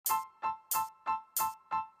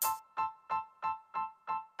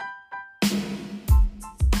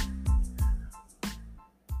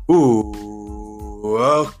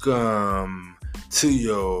Welcome to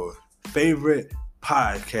your favorite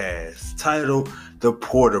podcast titled The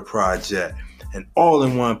Porter Project, an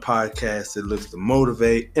all-in-one podcast that looks to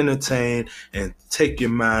motivate, entertain, and take your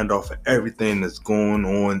mind off of everything that's going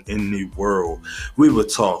on in the world. We will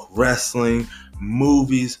talk wrestling,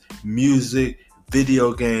 movies, music,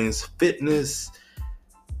 video games, fitness,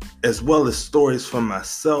 as well as stories from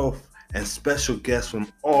myself and special guests from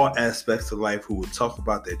all aspects of life who will talk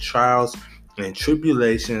about their trials and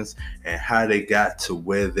tribulations and how they got to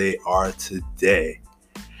where they are today.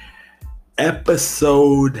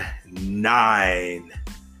 Episode 9.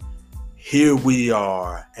 Here we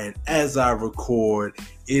are, and as I record,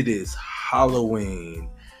 it is Halloween,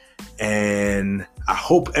 and I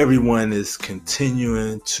hope everyone is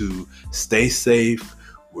continuing to stay safe.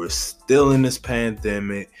 We're still in this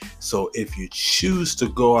pandemic, so if you choose to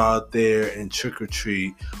go out there and trick or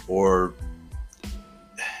treat, or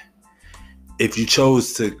if you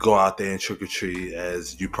chose to go out there and trick or treat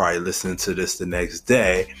as you probably listen to this the next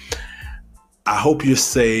day, I hope you're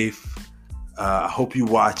safe. I hope you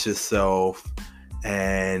watch yourself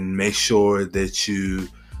and make sure that you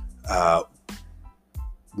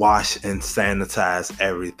wash and sanitize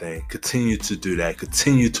everything. Continue to do that.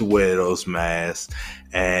 Continue to wear those masks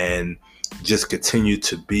and just continue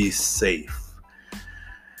to be safe.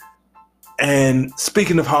 And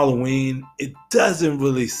speaking of Halloween, it doesn't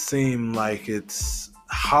really seem like it's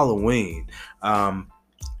Halloween.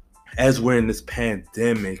 As we're in this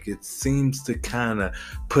pandemic, it seems to kind of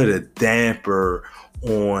put a damper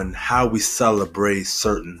on how we celebrate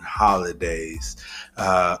certain holidays.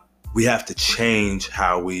 We have to change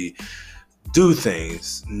how we do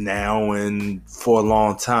things now and for a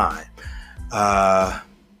long time,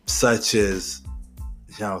 such as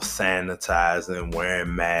sanitizing,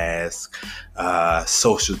 wearing masks,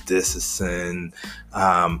 social distancing.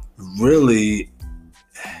 Really,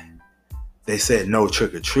 they said no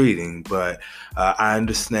trick-or-treating, but I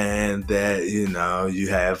understand that you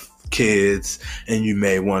have kids and you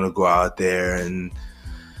may want to go out there and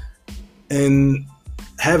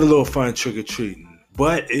have a little fun trick-or-treating.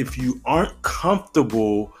 But if you aren't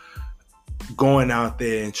comfortable going out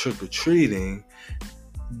there and trick-or-treating,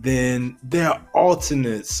 then there are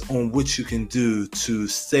alternates on what you can do to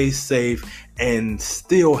stay safe and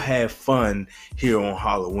still have fun here on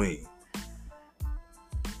Halloween.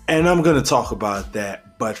 And I'm going to talk about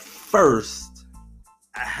that. But first,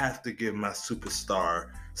 I have to give my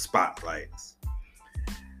superstar spotlights.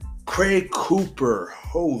 Craig Cooper,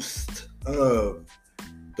 host of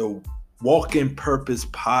the Walking Purpose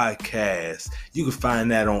podcast. You can find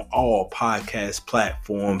that on all podcast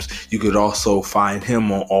platforms. You could also find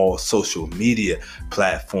him on all social media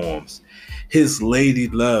platforms. His lady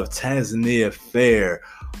love, Tanzania Fair,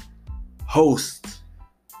 host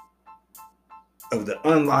of the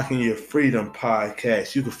Unlocking Your Freedom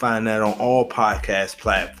podcast. You can find that on all podcast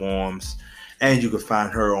platforms, and you can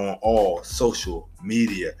find her on all social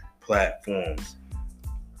media platforms.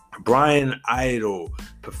 Brian Idol,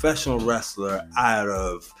 professional wrestler out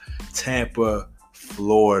of Tampa,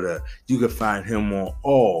 Florida. You can find him on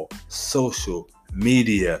all social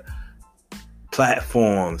media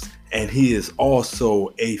platforms, and he is also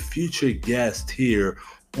a future guest here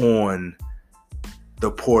on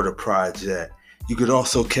the Porter Project. You could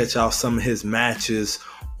also catch out some of his matches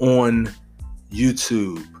on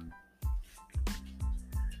YouTube.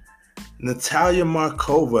 Natalia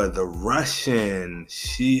Markova, the Russian,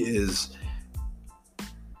 she is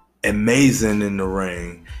amazing in the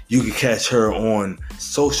ring. You can catch her on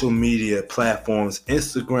social media platforms,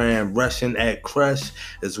 Instagram, Russian at Crush,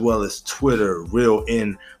 as well as Twitter, Real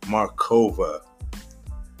in Markova.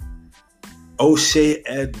 O'Shea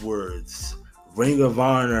Edwards, Ring of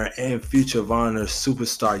Honor and Future of Honor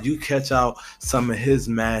superstar. You catch out some of his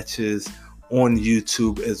matches on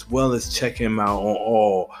YouTube, as well as check him out on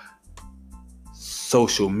all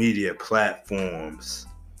social media platforms.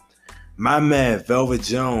 My man Velvet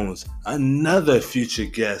Jones, another future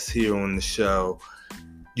guest here on the show.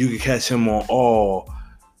 You can catch him on all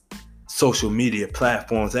social media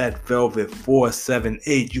platforms at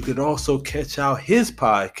Velvet478. You could also catch out his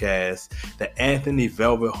podcast, the Anthony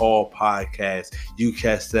Velvet Hall podcast. You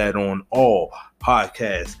catch that on all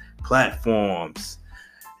podcast platforms.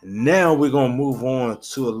 Now we're going to move on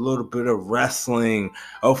to a little bit of wrestling.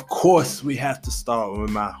 Of course, we have to start with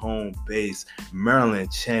my home base,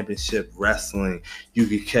 Maryland Championship Wrestling. You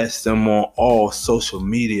can catch them on all social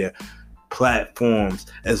media platforms,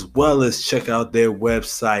 as well as check out their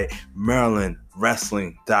website, Maryland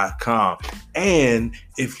wrestling.com. And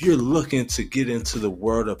if you're looking to get into the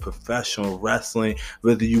world of professional wrestling,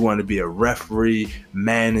 whether you want to be a referee,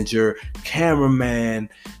 manager, cameraman,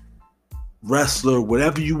 wrestler,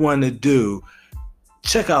 whatever you want to do,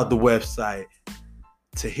 check out the website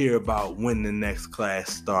to hear about when the next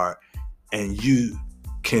class start, and you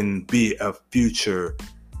can be a future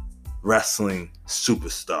wrestling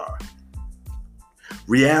superstar.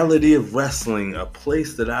 Reality of Wrestling, a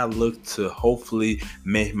place that I look to hopefully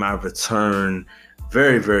make my return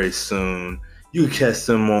very, very soon. You can catch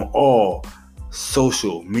them on all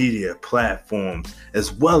social media platforms,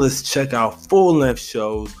 as well as check out full-length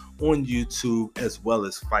shows on YouTube, as well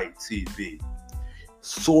as Fight TV.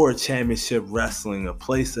 Sword Championship Wrestling, a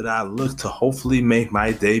place that I look to hopefully make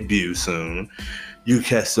my debut soon. You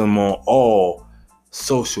catch them on all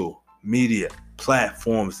social media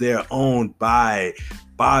platforms. They're owned by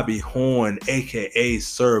Bobby Horn, aka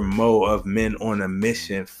Sir Mo of Men on a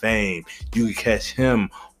Mission fame. You can catch him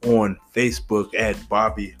on Facebook at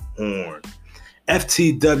Bobby Horn.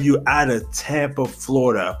 FTW out of Tampa,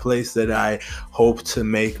 Florida, a place that I hope to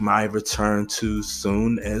make my return to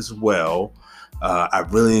soon as well. I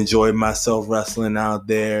really enjoyed myself wrestling out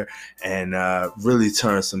there and really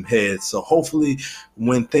turned some heads. So hopefully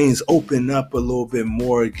when things open up a little bit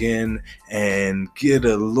more again and get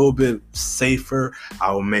a little bit safer,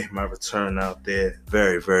 I will make my return out there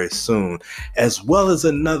very, very soon. As well as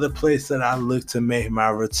another place that I look to make my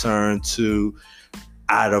return to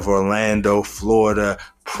out of Orlando, Florida,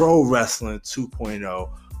 Pro Wrestling 2.0.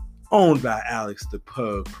 Owned by Alex the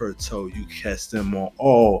Pug Perto. You catch them on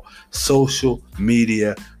all social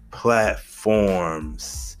media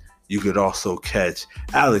platforms. You could also catch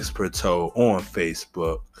Alex Perto on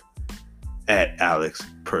Facebook at Alex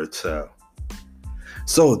Perto.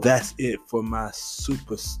 So that's it for my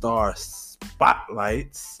superstar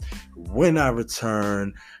spotlights. When I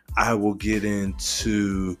return, I will get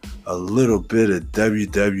into a little bit of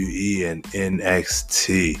WWE and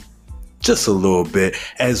NXT. Just a little bit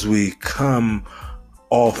as we come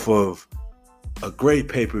off of a great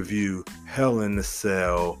pay-per-view, Hell in a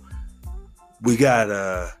Cell. We got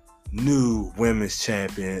a new women's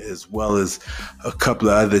champion as well as a couple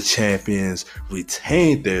of other champions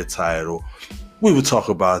retained their title. We will talk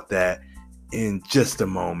about that in just a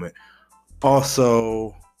moment.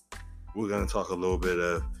 Also, we're going to talk a little bit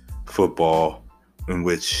of football, in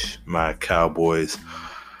which my Cowboys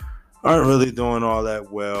aren't really doing all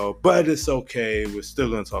that well, but it's okay. We're still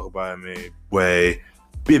going to talk about it anyway.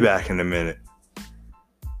 Be back in a minute.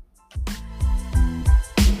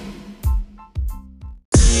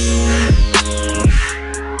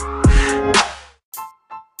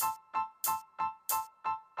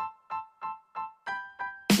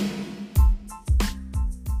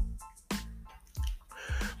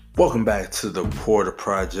 Welcome back to the Porter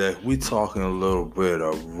Project. We're talking a little bit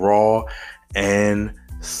of Raw and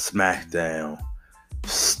SmackDown.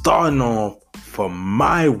 Starting off for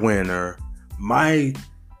my winner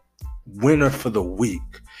for the week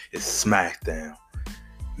is SmackDown.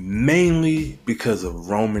 Mainly because of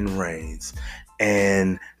Roman Reigns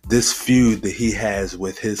and this feud that he has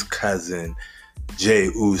with his cousin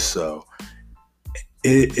Jey Uso.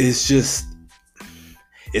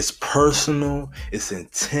 It's personal, it's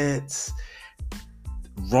intense.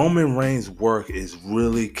 Roman Reigns' work is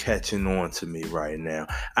really catching on to me right now.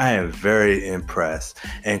 I am very impressed.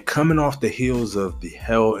 And coming off the heels of the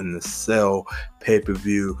Hell in the Cell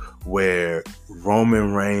pay-per-view, where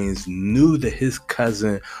Roman Reigns knew that his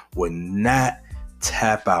cousin would not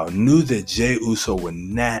tap out, knew that Jey Uso would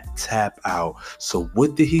not tap out. So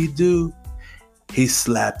what did he do? He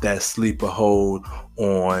slapped that sleeper hold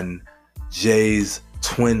on Jey's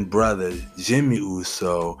twin brother, Jimmy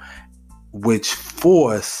Uso, which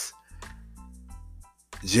forced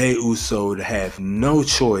Jey Uso to have no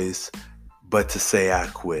choice but to say, I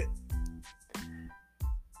quit.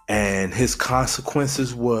 And his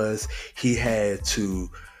consequences was he had to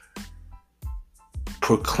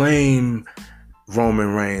proclaim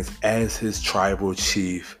Roman Reigns as his tribal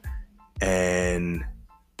chief and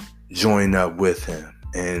join up with him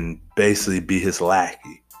and basically be his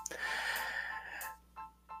lackey.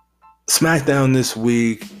 SmackDown this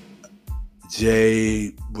week,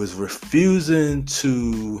 Jey was refusing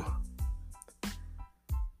to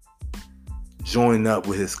join up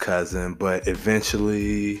with his cousin, but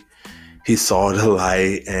eventually he saw the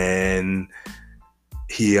light and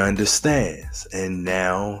he understands. And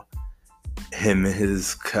now him and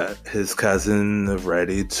his cousin are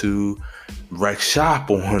ready to wreck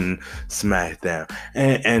shop on SmackDown.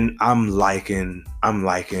 And I'm liking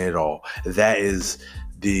it all. That is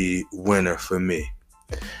the winner for me.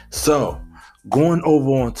 So, Going over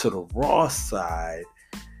onto the Raw side,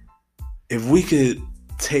 if we could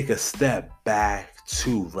take a step back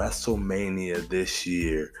to WrestleMania this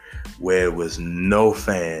year, where it was no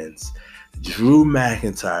fans, Drew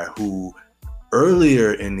McIntyre, who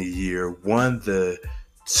earlier in the year won the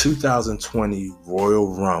 2020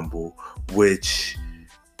 Royal Rumble, which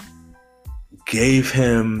gave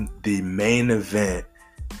him the main event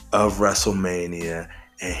of WrestleMania,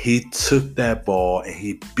 and he took that ball and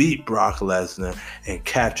he beat Brock Lesnar and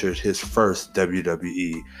captured his first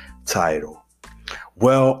WWE title.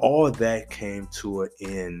 Well, all of that came to an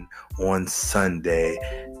end on Sunday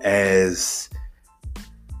as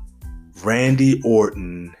Randy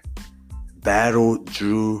Orton battled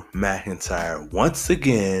Drew McIntyre once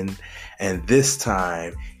again, and this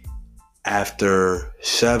time, after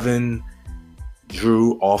shoving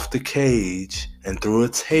Drew off the cage and through a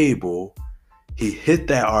table, he hit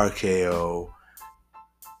that RKO,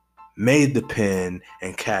 made the pin,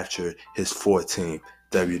 and captured his 14th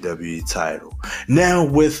WWE title. Now,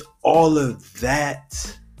 with all of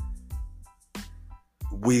that,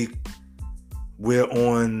 we're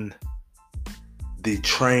on the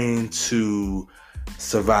train to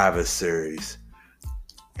Survivor Series.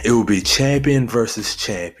 It will be champion versus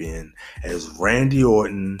champion, as Randy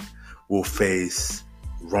Orton will face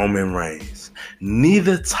Roman Reigns.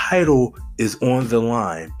 Neither title is on the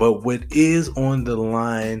line, but what is on the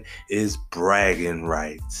line is bragging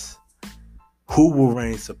rights. Who will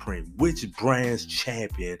reign supreme? Which brand's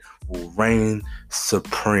champion will reign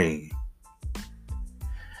supreme?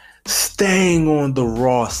 Staying on the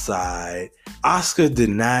Raw side, Asuka did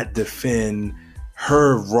not defend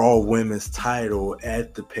her Raw Women's title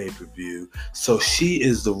at the pay-per-view, so she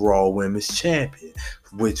is the Raw Women's champion,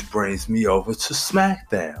 which brings me over to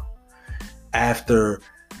SmackDown. After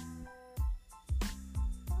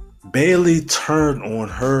Bayley turned on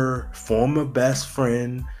her former best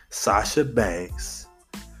friend, Sasha Banks,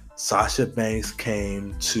 Sasha Banks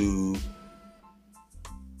came to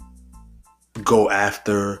go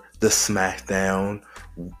after the SmackDown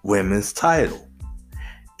Women's title.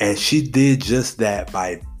 And she did just that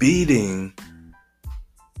by beating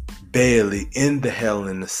Bayley in the Hell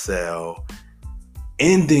in a Cell,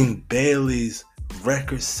 ending Bayley's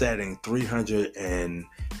record-setting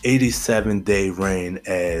 387-day reign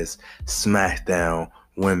as SmackDown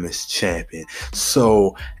Women's Champion.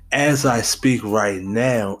 So, as I speak right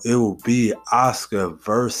now, it will be Asuka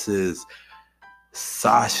versus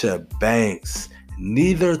Sasha Banks.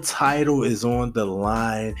 Neither title is on the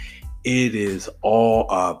line. It is all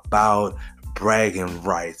about bragging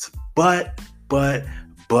rights. But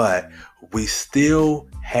we still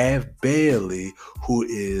have Bayley, who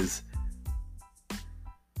is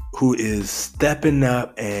stepping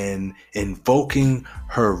up and invoking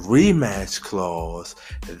her rematch clause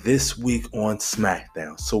this week on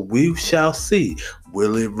SmackDown. So we shall see.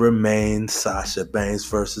 Will it remain Sasha Banks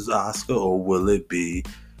versus Asuka, or will it be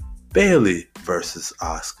Bayley versus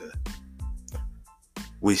Asuka?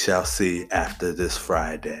 We shall see after this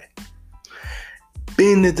Friday.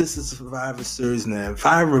 Being that this is Survivor Series now, if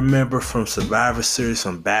I remember from Survivor Series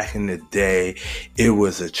from back in the day, it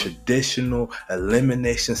was a traditional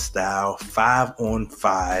elimination style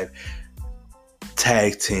 5-on-5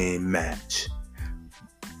 tag team match.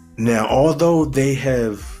 Now, although they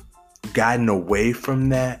have gotten away from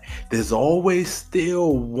that, there's always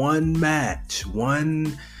still one match,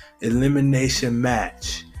 one elimination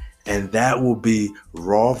match, and that will be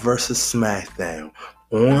Raw versus SmackDown.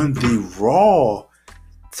 On the Raw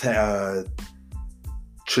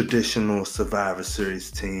traditional Survivor Series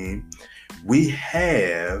team, we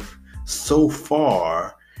have so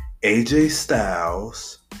far AJ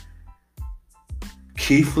Styles,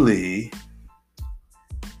 Keith Lee,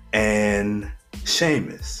 and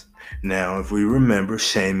Sheamus. Now, if we remember,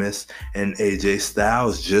 Sheamus and AJ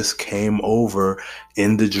Styles just came over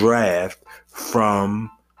in the draft from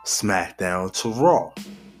SmackDown to Raw.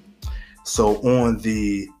 So on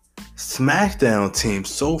the SmackDown team,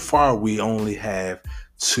 so far we only have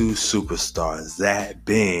two superstars, that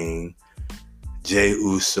being Jey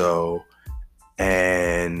Uso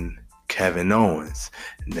and Kevin Owens.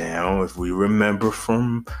 Now, if we remember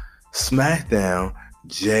from SmackDown,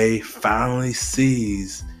 Jey finally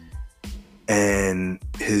sees and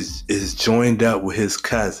is joined up with his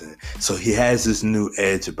cousin. So he has this new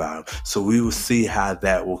edge about him. So we will see how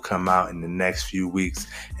that will come out in the next few weeks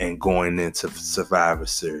and going into Survivor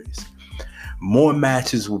Series. More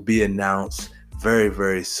matches will be announced very,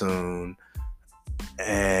 very soon.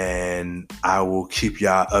 And I will keep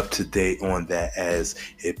y'all up to date on that as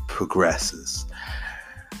it progresses.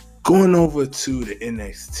 Going over to the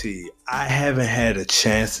NXT, I haven't had a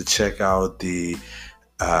chance to check out the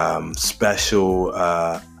special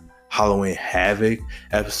Halloween Havoc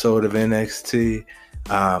episode of NXT,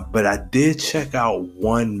 but I did check out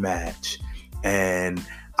one match, and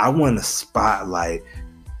I want to spotlight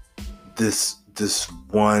this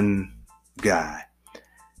one guy,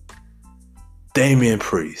 Damian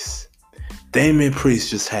Priest. Damian Priest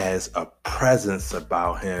just has a presence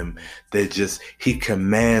about him that he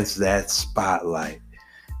commands that spotlight.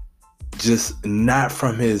 Just not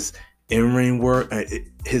from his in-ring work.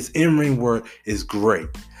 His in-ring work is great,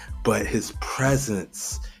 but his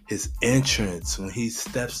presence, his entrance, when he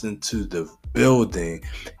steps into the building,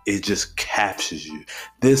 it just captures you.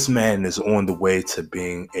 This man is on the way to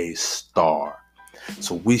being a star.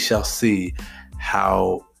 So we shall see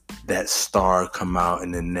how that star come out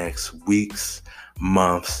in the next weeks,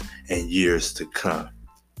 months, and years to come.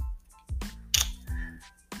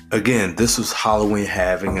 Again, this was Halloween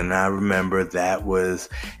Havoc, and I remember that was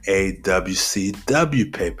a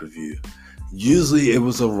WCW pay-per-view. Usually it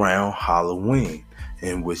was around Halloween,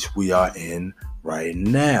 in which we are in right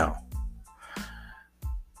now.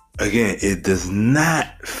 Again, it does not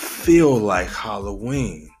feel like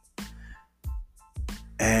Halloween.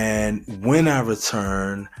 And when I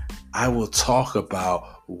return, I will talk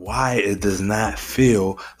about why it does not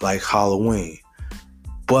feel like Halloween.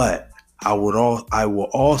 But I will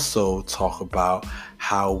also talk about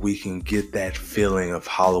how we can get that feeling of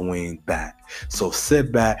Halloween back. So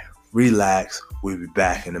sit back, relax. We'll be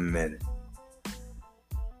back in a minute.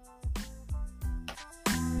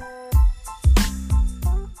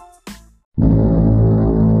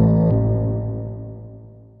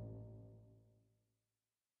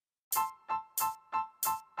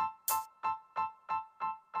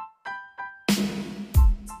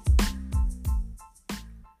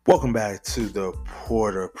 Welcome back to the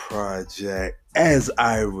Porter Project. As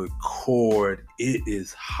I record, it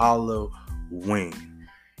is Halloween.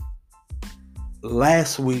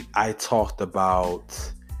 Last week, I talked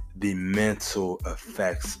about the mental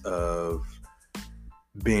effects of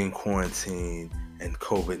being quarantined and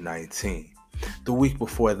COVID-19. The week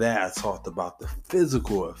before that, I talked about the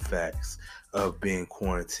physical effects of being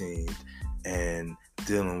quarantined and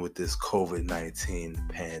dealing with this COVID-19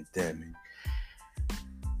 pandemic.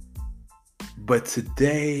 But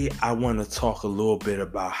today, I want to talk a little bit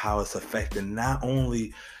about how it's affecting not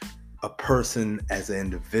only a person as an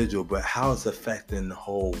individual, but how it's affecting the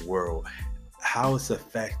whole world. How it's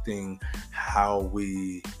affecting how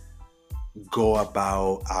we go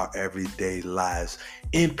about our everyday lives.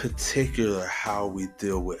 In particular, how we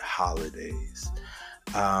deal with holidays.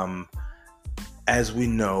 As we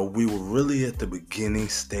know, we were really at the beginning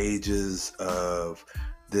stages of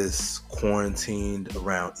this quarantine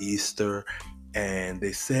around Easter, and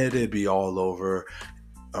they said it'd be all over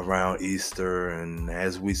around Easter, and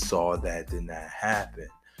as we saw, that did not happen.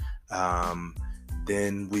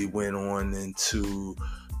 Then we went on into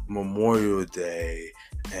Memorial Day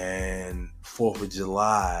and 4th of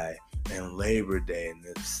July and Labor Day, and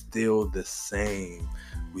it's still the same.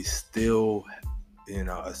 We still,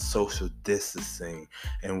 a social distancing,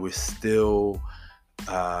 and we still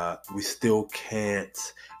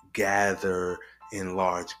can't gather in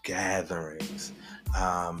large gatherings.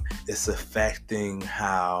 It's affecting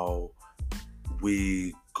how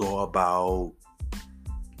we go about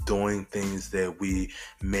doing things that we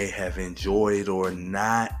may have enjoyed or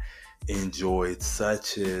not enjoyed,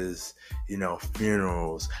 such as,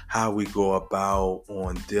 funerals, how we go about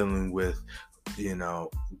on dealing with,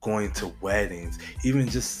 going to weddings, even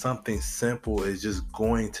just something simple as just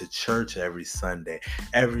going to church every Sunday.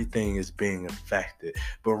 Everything is being affected.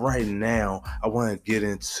 But right now, I want to get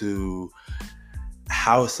into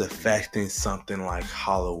how it's affecting something like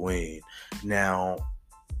Halloween. Now,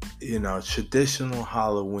 traditional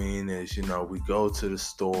Halloween is, we go to the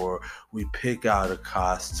store, we pick out a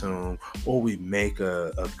costume, or we make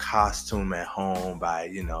a costume at home by,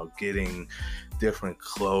 getting different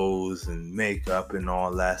clothes and makeup and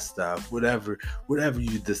all that stuff. Whatever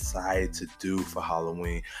you decide to do for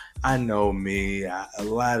Halloween. I know me, a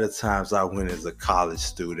lot of times I went as a college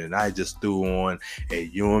student. I just threw on a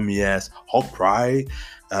UMES Hulk Pride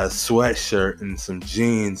sweatshirt and some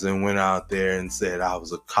jeans and went out there and said I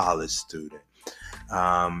was a college student,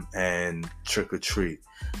 and trick or treat,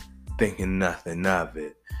 thinking nothing of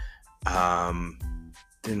it.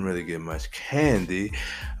 Didn't really get much candy,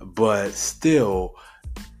 but still,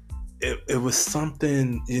 it was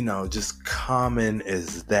something, just common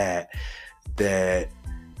as that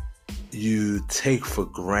you take for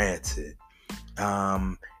granted.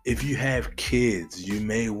 If you have kids, you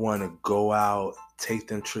may want to go out take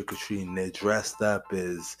them trick-or-treating. They're dressed up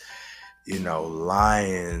as,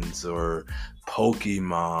 lions or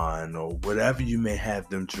Pokemon or whatever you may have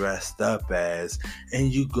them dressed up as,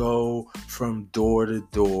 and you go from door to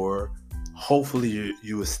door. Hopefully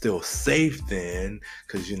you were still safe then,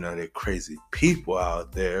 because there are crazy people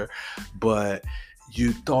out there, but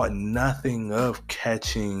you thought nothing of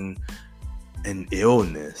catching an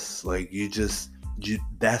illness. Like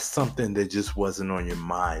that's something that just wasn't on your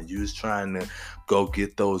mind. You was trying to go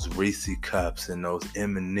get those Reese cups and those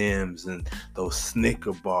M&Ms and those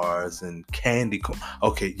Snicker bars and candy corn.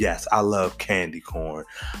 Okay, yes, I love candy corn,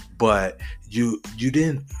 but you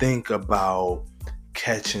didn't think about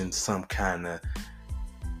catching some kind of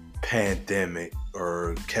pandemic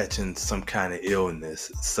or catching some kind of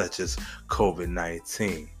illness such as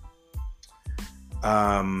COVID-19.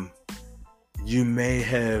 You may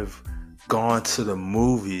have gone to the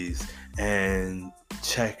movies and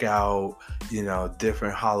check out,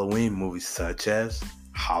 different Halloween movies such as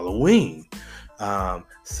Halloween,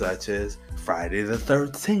 such as Friday the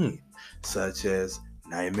 13th, such as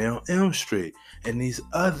Nightmare on Elm Street, and these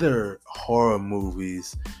other horror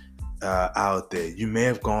movies out there. You may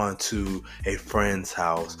have gone to a friend's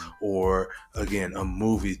house, or again, a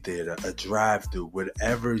movie theater, a drive-thru,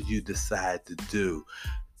 whatever you decide to do.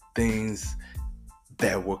 Things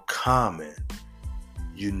that were common.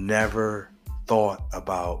 You never thought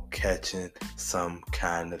about catching some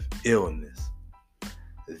kind of illness.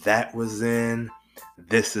 That was then,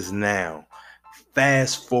 this is now.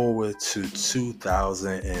 Fast forward to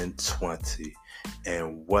 2020,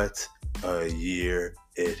 and what a year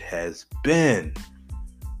it has been.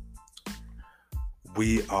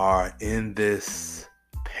 We are in this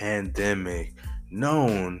pandemic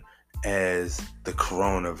known as the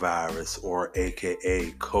coronavirus, or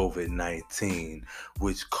aka COVID-19,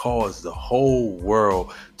 which caused the whole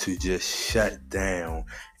world to just shut down,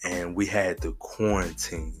 and we had to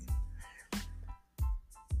quarantine.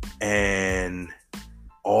 And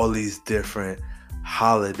all these different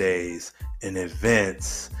holidays and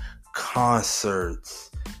events, concerts,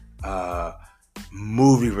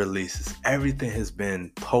 movie releases, everything has been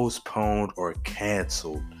postponed or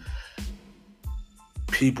canceled.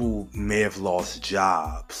 People may have lost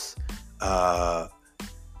jobs.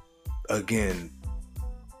 Again,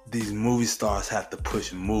 these movie stars have to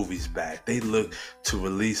push movies back. They look to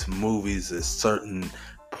release movies at certain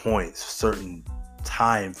points, certain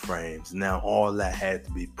time frames. Now all that had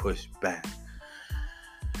to be pushed back.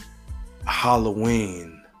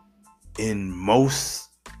 Halloween in most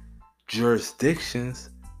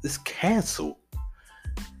jurisdictions is canceled.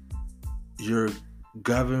 Your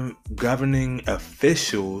governing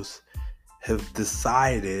officials have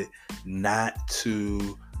decided not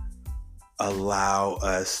to allow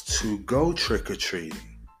us to go trick-or-treating.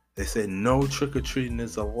 They said no trick-or-treating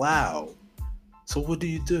is allowed. So what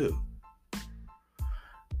do?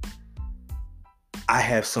 I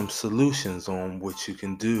have some solutions on what you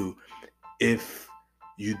can do if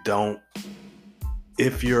your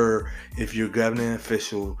governing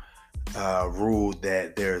official ruled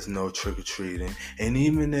that there is no trick-or-treating, and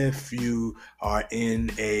even if you are in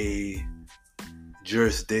a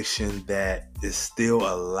jurisdiction that is still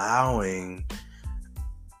allowing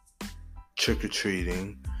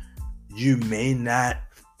trick-or-treating,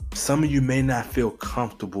 some of you may not feel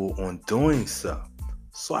comfortable on doing so.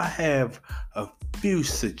 So I have a few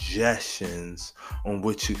suggestions on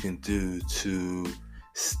what you can do to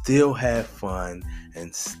still have fun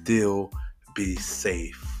and still be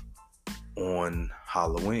safe on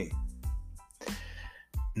Halloween.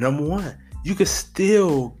 Number one, you can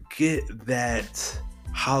still get that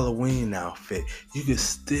Halloween outfit. You can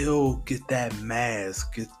still get that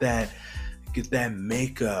mask, get that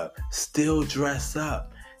makeup, still dress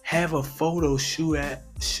up. Have a photo shoot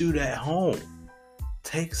at home.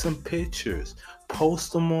 Take some pictures,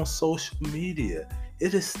 post them on social media.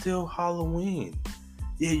 It is still Halloween.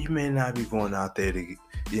 Yeah, you may not be going out there to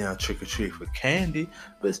trick or treat for candy,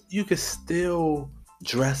 but you can still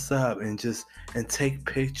dress up and take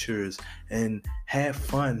pictures and have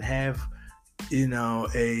fun. Have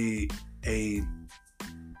a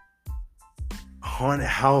haunted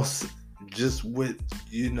house just with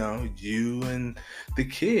you and the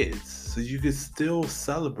kids, so you could still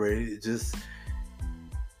celebrate it.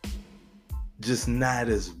 Just not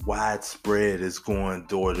as widespread as going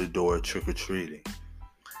door to door trick or treating.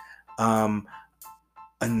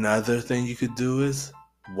 Another thing you could do is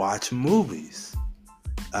watch movies.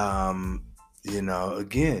 Again,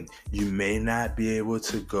 you may not be able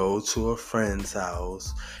to go to a friend's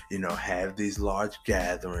house, have these large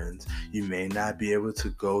gatherings. You may not be able to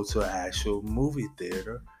go to an actual movie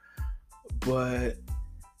theater, but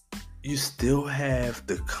you still have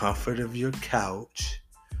the comfort of your couch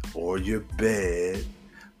or your bed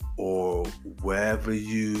or wherever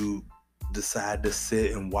you decide to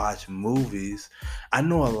sit and watch movies. I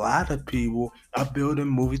know a lot of people are building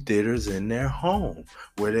movie theaters in their home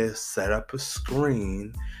where they set up a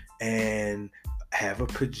screen and have a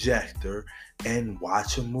projector and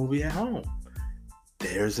watch a movie at home.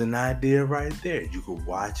 There's an idea right there. You could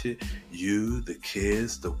watch it, you, the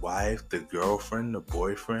kids, the wife, the girlfriend, the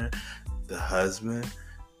boyfriend, the husband,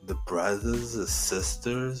 the brothers, the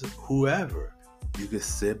sisters, whoever. You could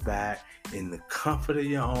sit back in the comfort of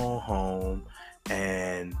your own home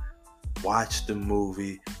and watch the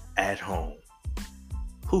movie at home.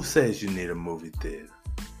 Who says you need a movie theater?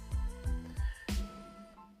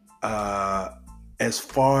 As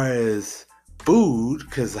far as food,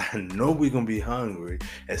 because I know we're going to be hungry,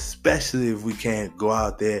 especially if we can't go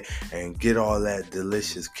out there and get all that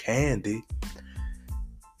delicious candy.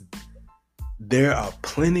 There are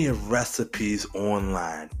plenty of recipes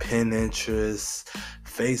online, Pinterest,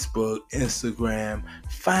 Facebook, Instagram.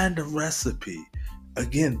 Find a recipe.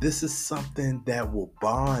 Again, this is something that will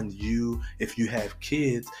bond you. If you have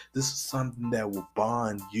kids, this is something that will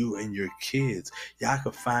bond you and your kids. Y'all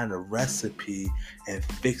can find a recipe and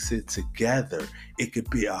fix it together. It could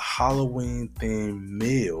be a Halloween themed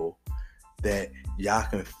meal that y'all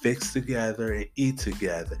can fix together and eat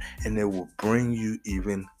together, and it will bring you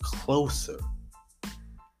even closer.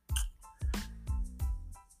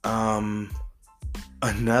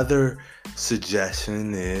 Another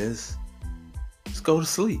suggestion is just go to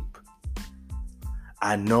sleep.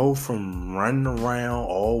 I know from running around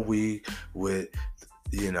all week with,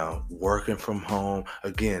 working from home,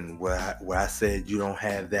 again, where I said you don't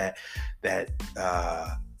have that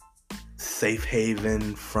safe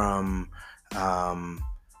haven from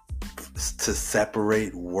to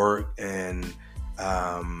separate work and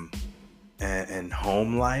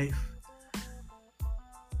home life.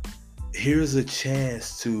 Here's a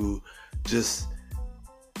chance to just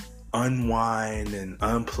unwind and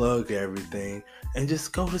unplug everything and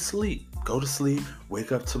just go to sleep. Go to sleep,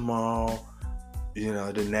 wake up tomorrow,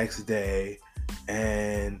 the next day,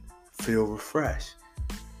 and feel refreshed.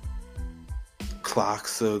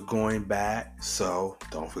 Clocks are going back, so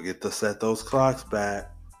don't forget to set those clocks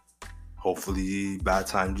back. Hopefully by the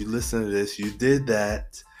time you listen to this, you did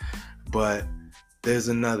that. But there's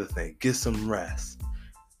another thing. Get some rest.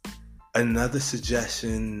 Another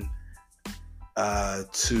suggestion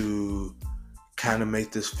to kind of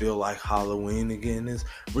make this feel like Halloween again is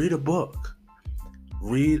read a book.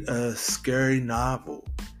 Read a scary novel,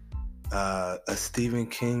 a Stephen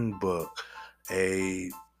King book,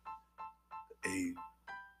 I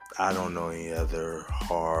don't know any other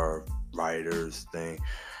horror writers thing.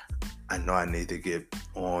 I know I need to get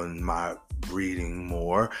on my reading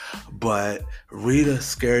more, but read a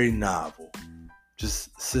scary novel.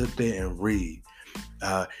 Just sit there and read.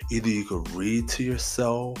 Either you could read to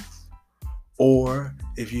yourself, or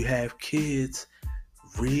if you have kids,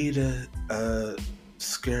 read a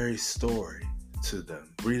scary story to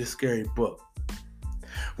them. Read a scary book.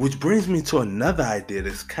 Which brings me to another idea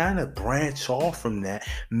that's kind of branch off from that.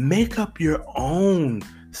 Make up your own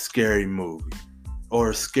scary movie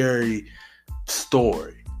or scary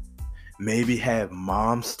story. Maybe have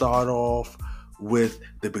mom start off with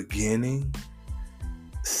the beginning.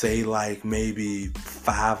 Say like maybe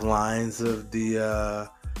 5 lines of the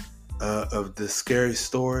scary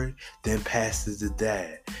story, then pass it to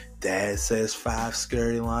dad. Dad says 5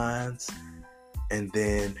 scary lines, and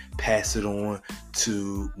then pass it on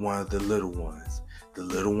to one of the little ones. The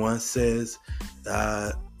little one says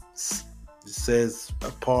a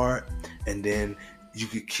part, and then you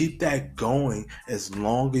could keep that going as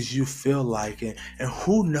long as you feel like it. And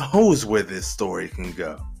who knows where this story can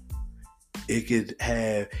go? It could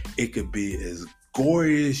be as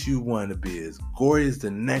gory as you want to be, as gory as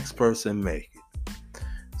the next person make it.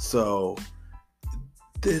 So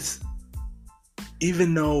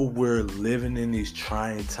even though we're living in these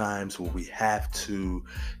trying times where we have to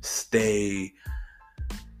stay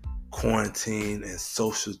quarantined and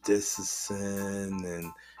social distancing,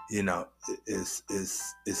 and it's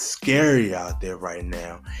scary out there right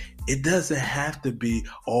now, it doesn't have to be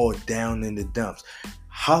all down in the dumps.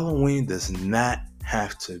 Halloween does not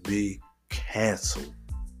have to be canceled.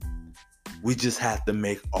 We just have to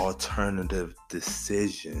make alternative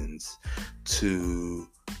decisions to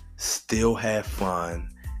still have fun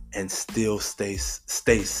and still stay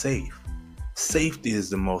safe. Safety is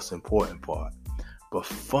the most important part. But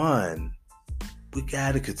fun, we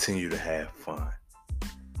got to continue to have fun.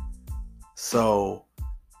 So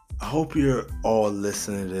I hope you're all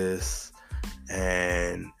listening to this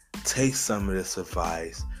and take some of this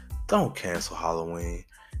advice. Don't cancel Halloween.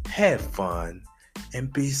 Have fun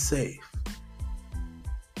and be safe.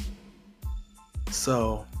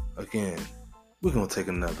 So, again, we're going to take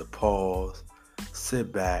another pause,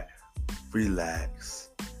 sit back, relax.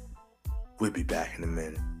 We'll be back in a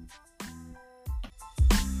minute.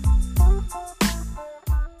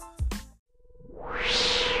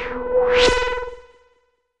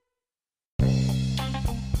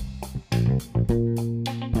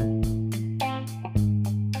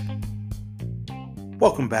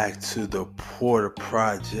 Welcome back to the Porter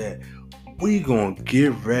Project. We're going to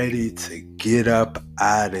get ready to get up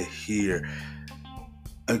out of here.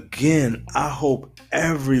 Again, I hope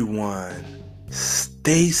everyone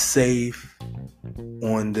stay safe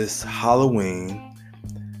on this Halloween.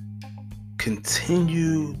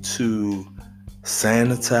 Continue to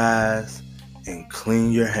sanitize and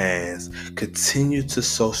clean your hands. Continue to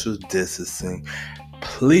social distancing.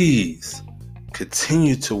 Please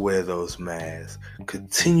continue to wear those masks.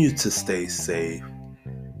 Continue to stay safe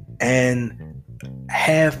and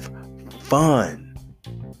have fun.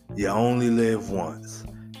 You only live once,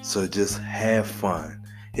 so just have fun.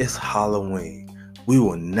 It's Halloween. We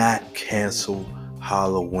will not cancel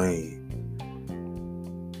Halloween.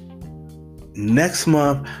 Next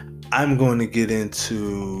month, I'm going to get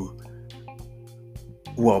into,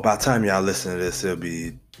 by the time y'all listen to this, it'll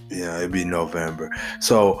be November.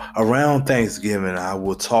 So around Thanksgiving, I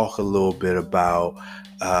will talk a little bit about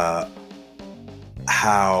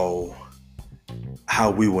how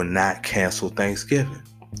we will not cancel Thanksgiving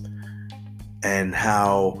and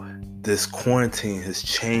how this quarantine has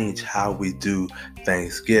changed how we do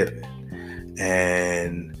Thanksgiving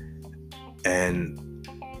and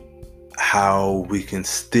how we can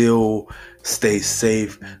still stay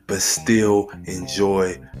safe but still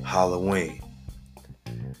enjoy Halloween.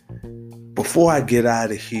 Before I get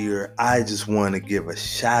out of here, I just want to give a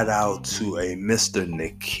shout out to a Mr.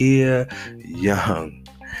 Nakia Young.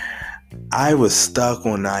 I was stuck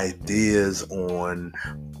on ideas on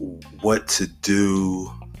what to do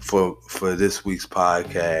for this week's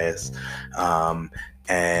podcast,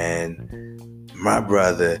 and my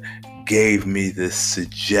brother gave me this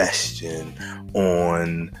suggestion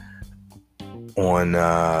on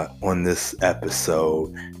this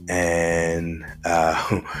episode, and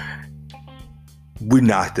we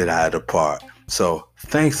knocked it out of the park. So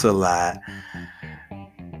thanks a lot.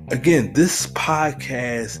 Again, this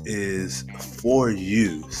podcast is for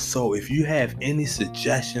you. So if you have any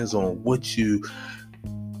suggestions on what you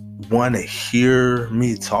want to hear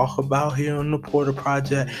me talk about here on the Porter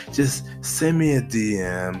Project, just send me a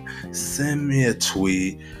DM, send me a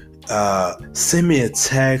tweet, send me a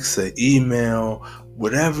text, an email,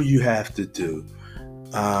 whatever you have to do.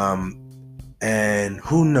 And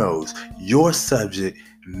who knows, your subject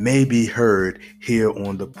may be heard here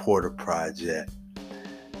on the Porter Project.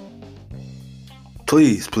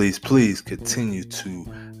 Please, please, please continue to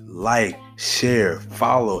like, share,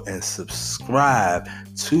 follow, and subscribe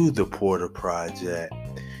to the Porter Project.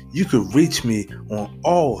 You can reach me on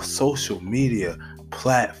all social media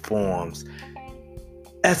platforms.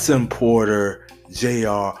 SM Porter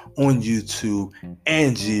JR on YouTube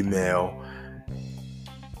and Gmail.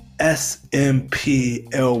 SMPLYSID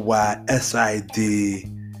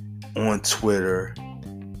on Twitter.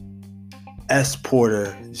 S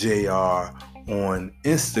Porter JR on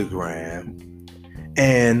Instagram,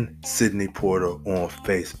 and Sydney Porter on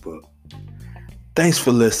Facebook. Thanks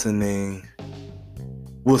for listening.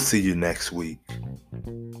 We'll see you next week.